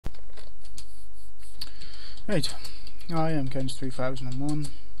Right, I am Kens3001. I'm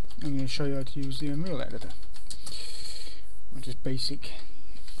going to show you how to use the Unreal Editor. Just basic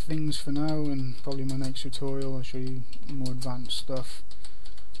things for now, and probably my next tutorial I'll show you more advanced stuff.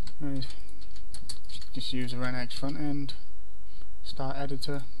 Right, just use a Renx front end, start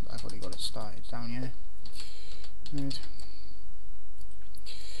editor. I've already got it started down here.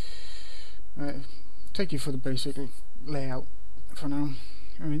 Right, take you for the basic layout for now.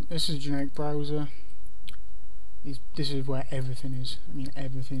 I mean, this is a generic browser. This is where everything is. I mean,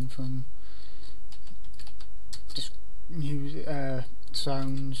 everything from just music,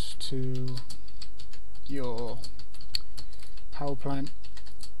 sounds to your power plant,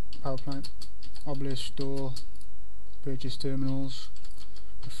 obelisk, store, purchase terminals,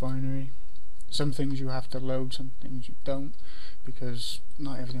 refinery. Some things you have to load, some things you don't, because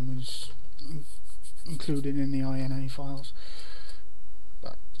not everything was included in the INA files.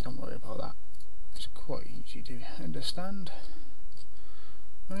 But don't worry about that. It's quite easy to understand.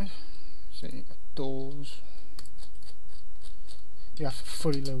 Right, so you've got doors. You have to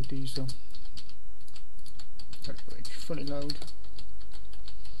fully load these though. Fully load.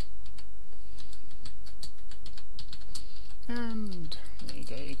 And there you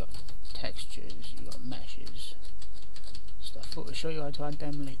go, you got textures, you got meshes, stuff. But we'll show you how to add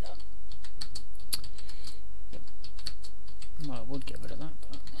them later. Yep. Well, I would get rid of that,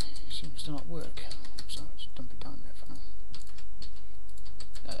 but it seems to not work. So let's dump it down there for now.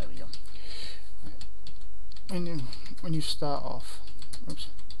 Oh, there we go. Right. When you start off, oops,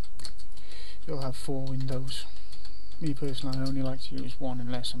 you'll have 4 windows. Me personally, I only like to use one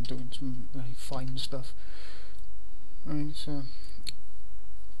unless I'm doing some very fine stuff. Right, so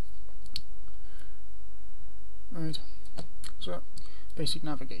basic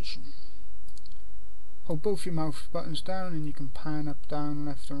navigation. Hold both your mouse buttons down and you can pan up, down,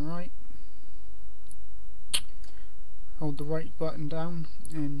 left and right. Hold the right button down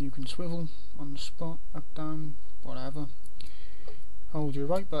and you can swivel on the spot, up, down, whatever. Hold your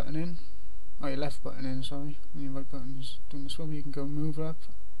right button in, or your left button in, sorry, and your right button is doing the swivel. You can go move up,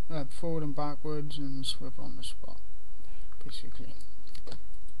 forward and backwards and swivel on the spot. Basically,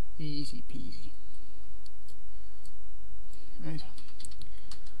 easy peasy. Right.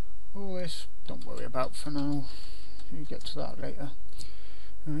 All this, don't worry about for now. You get to that later.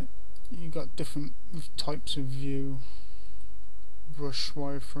 Right. You got different types of view: brush,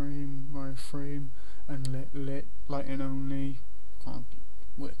 wireframe, and lit, lighting only. Can't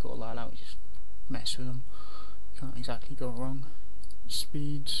work all that out. Just mess with them. Can't exactly go wrong.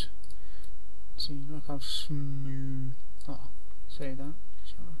 Speeds. See, look how smooth. Oh, say that.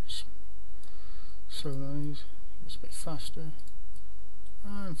 Slow that is. It's a bit faster.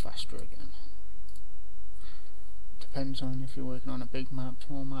 And faster again. Depends on if you're working on a big map,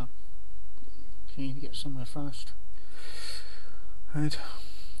 small map. If you need to get somewhere fast. Right.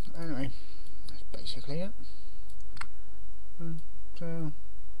 Anyway, that's basically it. So,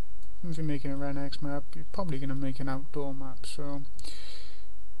 if you're making a Renx map, you're probably going to make an outdoor map. So,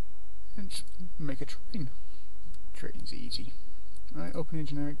 let's make a train. Train's easy. Right, open a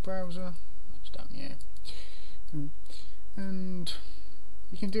generic browser. It's down here. And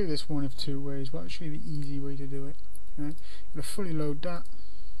you can do this one of 2 ways, but actually the easy way to do it. Right, you're going to fully load that.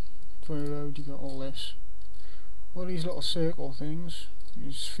 Fully load, you got all this. All these little circle things,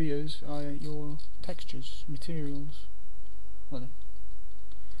 these spheres, are your textures, materials.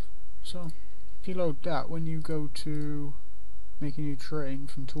 So, if you load that, when you go to make a new terrain,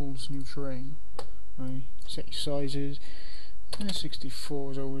 from tools, new terrain, right, set your sizes.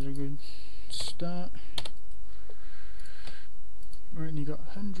 64 is always a good start. Right, and you got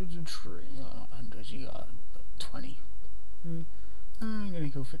hundreds of trees, not hundreds, you got about 20. I'm going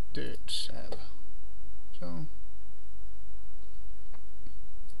to go for dirt seb. So,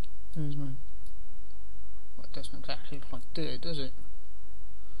 there's my, well, it doesn't exactly look like dirt, does it?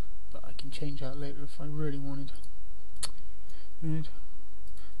 But I can change that later if I really wanted. Right.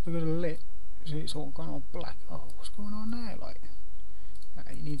 Look at the lit. See, it's all gone all black. Oh, what's going on there? Like,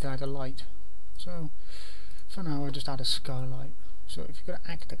 you need to add a light. So, for now, I just add a skylight. So, if you've got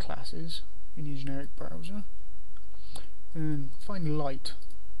actor classes in your generic browser, and find light,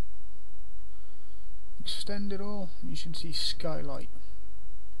 extend it all, you should see skylight.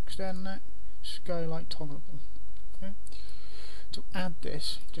 Extend that, skylight toggleable. Okay. To add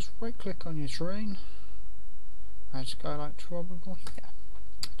this, just right click on your terrain, add skylight toggleable, yeah,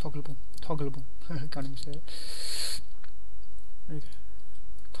 toggleable, I can't even say it, right,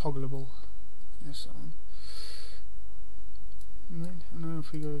 toggleable, yes, right, and now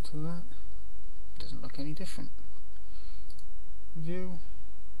if we go to that, it doesn't look any different. View,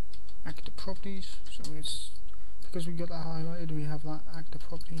 active properties. So it's because we got that highlighted, we have that active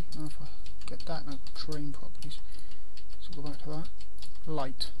property. Now if I get that, now terrain properties. So go back to that.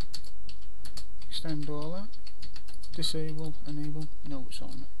 Light. Extend all that. Disable, enable. No, it's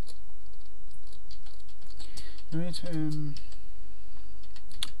on. Right.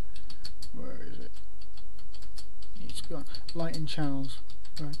 Where is it? It's got lighting channels.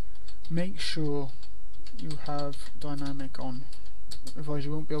 Right. Make sure you have dynamic on. Otherwise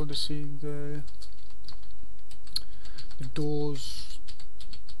you won't be able to see the doors,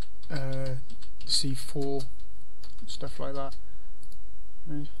 C4, stuff like that.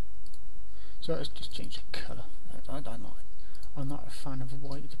 Right. So let's just change the colour. I'm not a fan of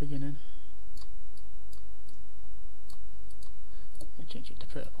white at the beginning. I'll change it to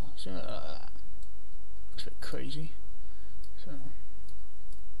purple. So like that. Looks a bit crazy. So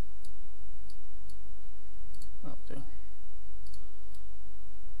that'll do.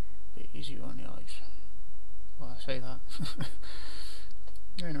 Bit easier on the eyes. Well, I say that.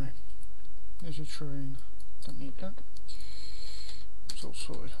 Anyway, there's your terrain. Don't need that. It's all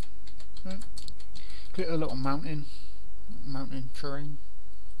sorted. Right. Click a little mountain terrain.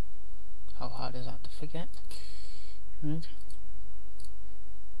 How hard is that to forget? Right.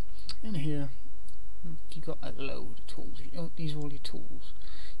 In here, you got a load of tools. These are all your tools.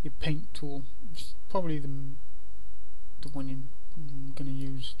 Your paint tool, which is probably the one you're going to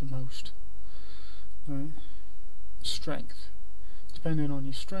use the most. Right. Strength. Depending on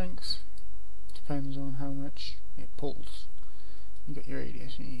your strength, depends on how much it pulls. You got your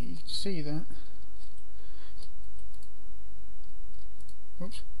radius. You can see that.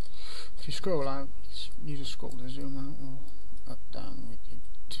 Oops. If you scroll out, you just scroll to zoom out or up down with your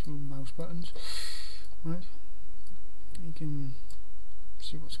two mouse buttons. Right. You can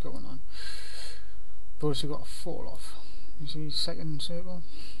see what's going on. But also got a fall off. You see second circle?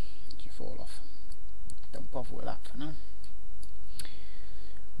 It's your fall off. Don't bother with that for now.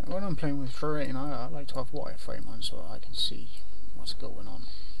 When I'm playing with terrain, I like to have wireframe on so I can see what's going on.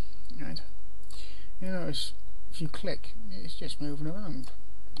 Right. You notice if you click, it's just moving around.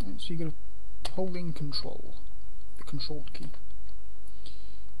 Right. So you got to hold in control, the control key.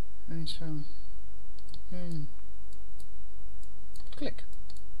 And so, and click.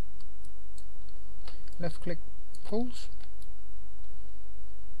 Left click pulls.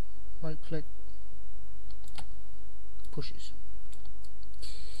 Right click pushes.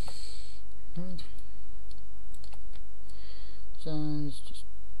 Right. So let's just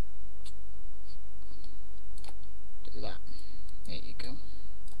do that. There you go.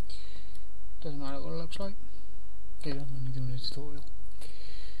 Doesn't matter what it looks like. Okay, I'm only doing a tutorial.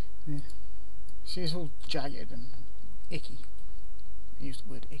 Yeah. See, it's all jagged and icky. I use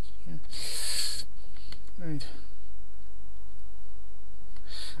the word icky. Yeah. Right.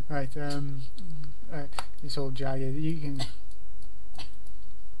 Right. It's all jagged. You can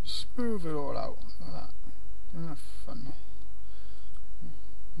smooth it all out like that. Isn't that fun?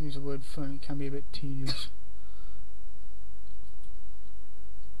 Use the word fun, it can be a bit tedious.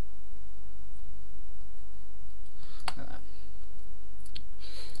 Like that.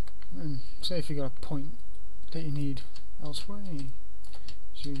 And say if you got a point that you need elsewhere,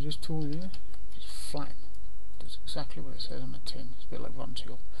 so you just tool here, just flatten. Does exactly what it says on the tin. It's a bit like Run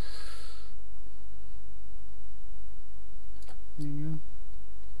Tool. There you go.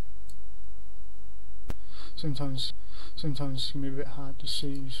 Sometimes it can be a bit hard to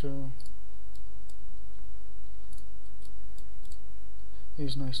see, so it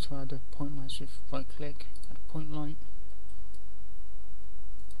is nice to add a point light. So if right click, add a point light.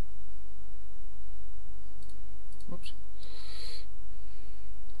 Whoops.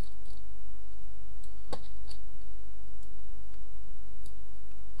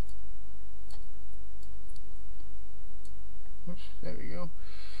 Whoops, there we go.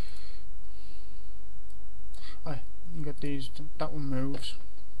 You got these, that one moves,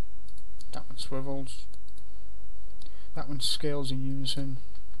 that one swivels, that one scales in unison.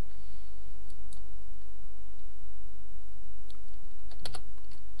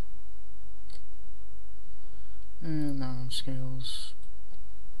 And that one scales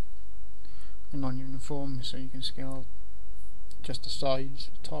non-uniform, so you can scale just the sides,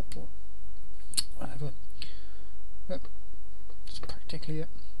 the top, or whatever. Yep, that's practically it.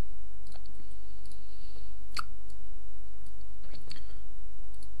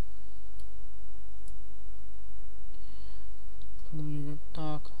 You get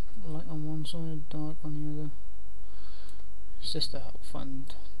dark light on one side, dark on the other. It's just to help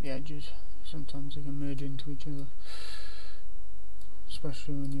find the edges. Sometimes they can merge into each other,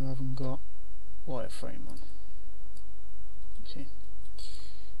 especially when you haven't got wireframe on. See?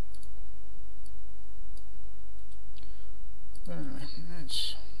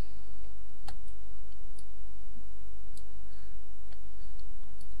 performance.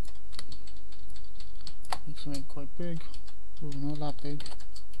 Make something quite big. Oh, not that big.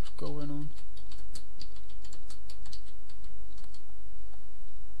 What's going on?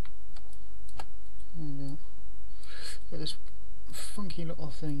 There we go. Got this funky little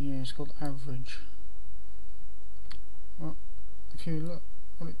thing here. It's called average. Well, if you look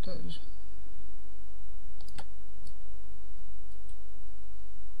what it does.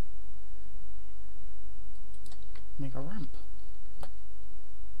 Make a ramp.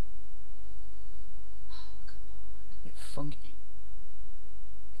 Bit funky.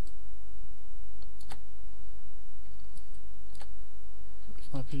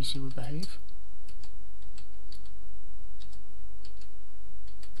 If my PC would behave.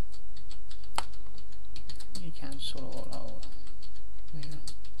 You can sort of all out there.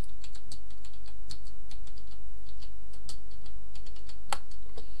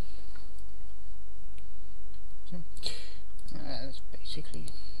 That's basically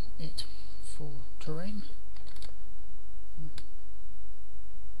it for terrain.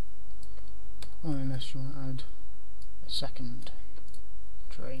 Well, unless you want to add a second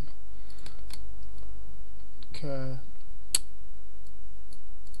terrain.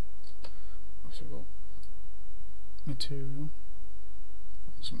 What's it called? Material.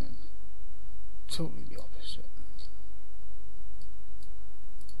 Something totally the opposite.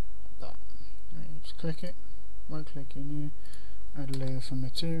 That. Just click it. Right click in here, add a layer for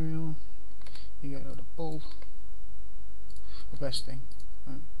material, you get out a bull, the best thing,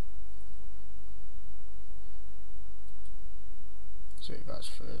 right? Save as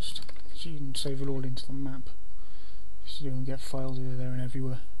first, so you can save it all into the map, so you don't get files here, there and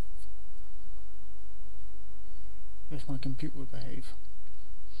everywhere, if my computer would behave.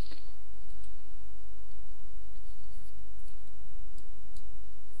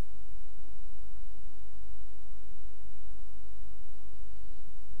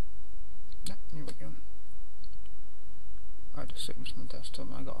 Here we go. I just saved my desktop.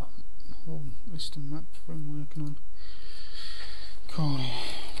 I got a whole list of maps I'm working on. Cool.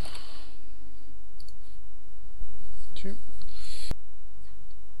 2.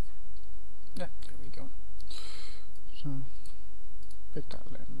 Yeah, there we go. So pick that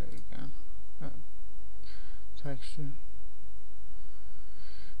layer again. Texture.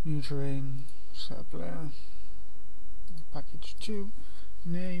 New terrain. Set up layer. Package 2.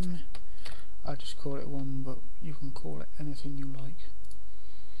 Name. I just call it 1, but you can call it anything you like.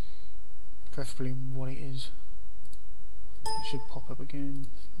 Preferably what it is. It should pop up again.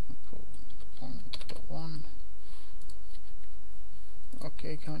 I'll put 1.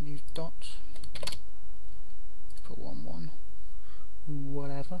 Okay, can't use dots. Put 1 1.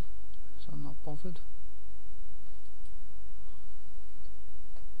 Whatever. So I'm not bothered.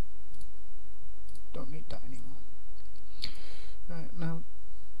 Don't need that anymore. Right, now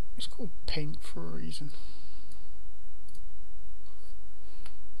it's called paint for a reason.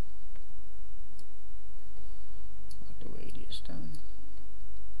 Like the radius down.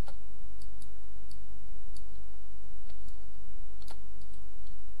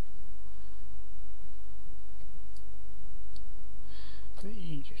 But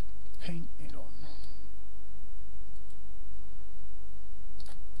you just paint it on.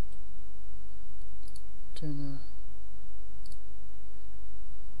 Turn the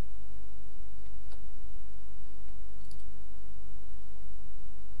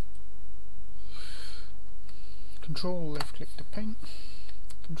Control left click to paint,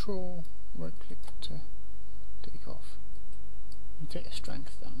 Control right click to take off. You take the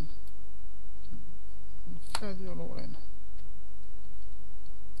strength down and feather it all in.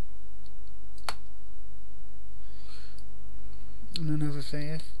 And another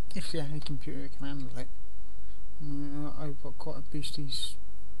thing, if you had a computer that can handle it, I've got quite a beastly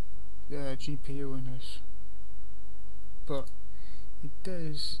GPU in this, but it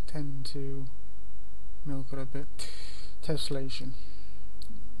does tend to milk it a bit. Tessellation.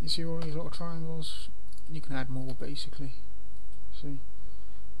 You see all these little triangles? You can add more basically. See?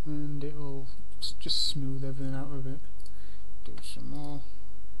 And it will just smooth everything out a bit. Do some more,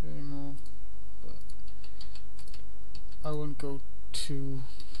 do more, but I won't go too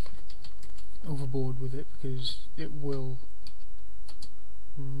overboard with it because it will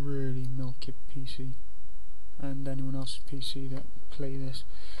really milk your PC and anyone else's PC that play this.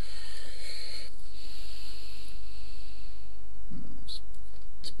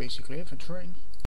 That's basically it for terrain.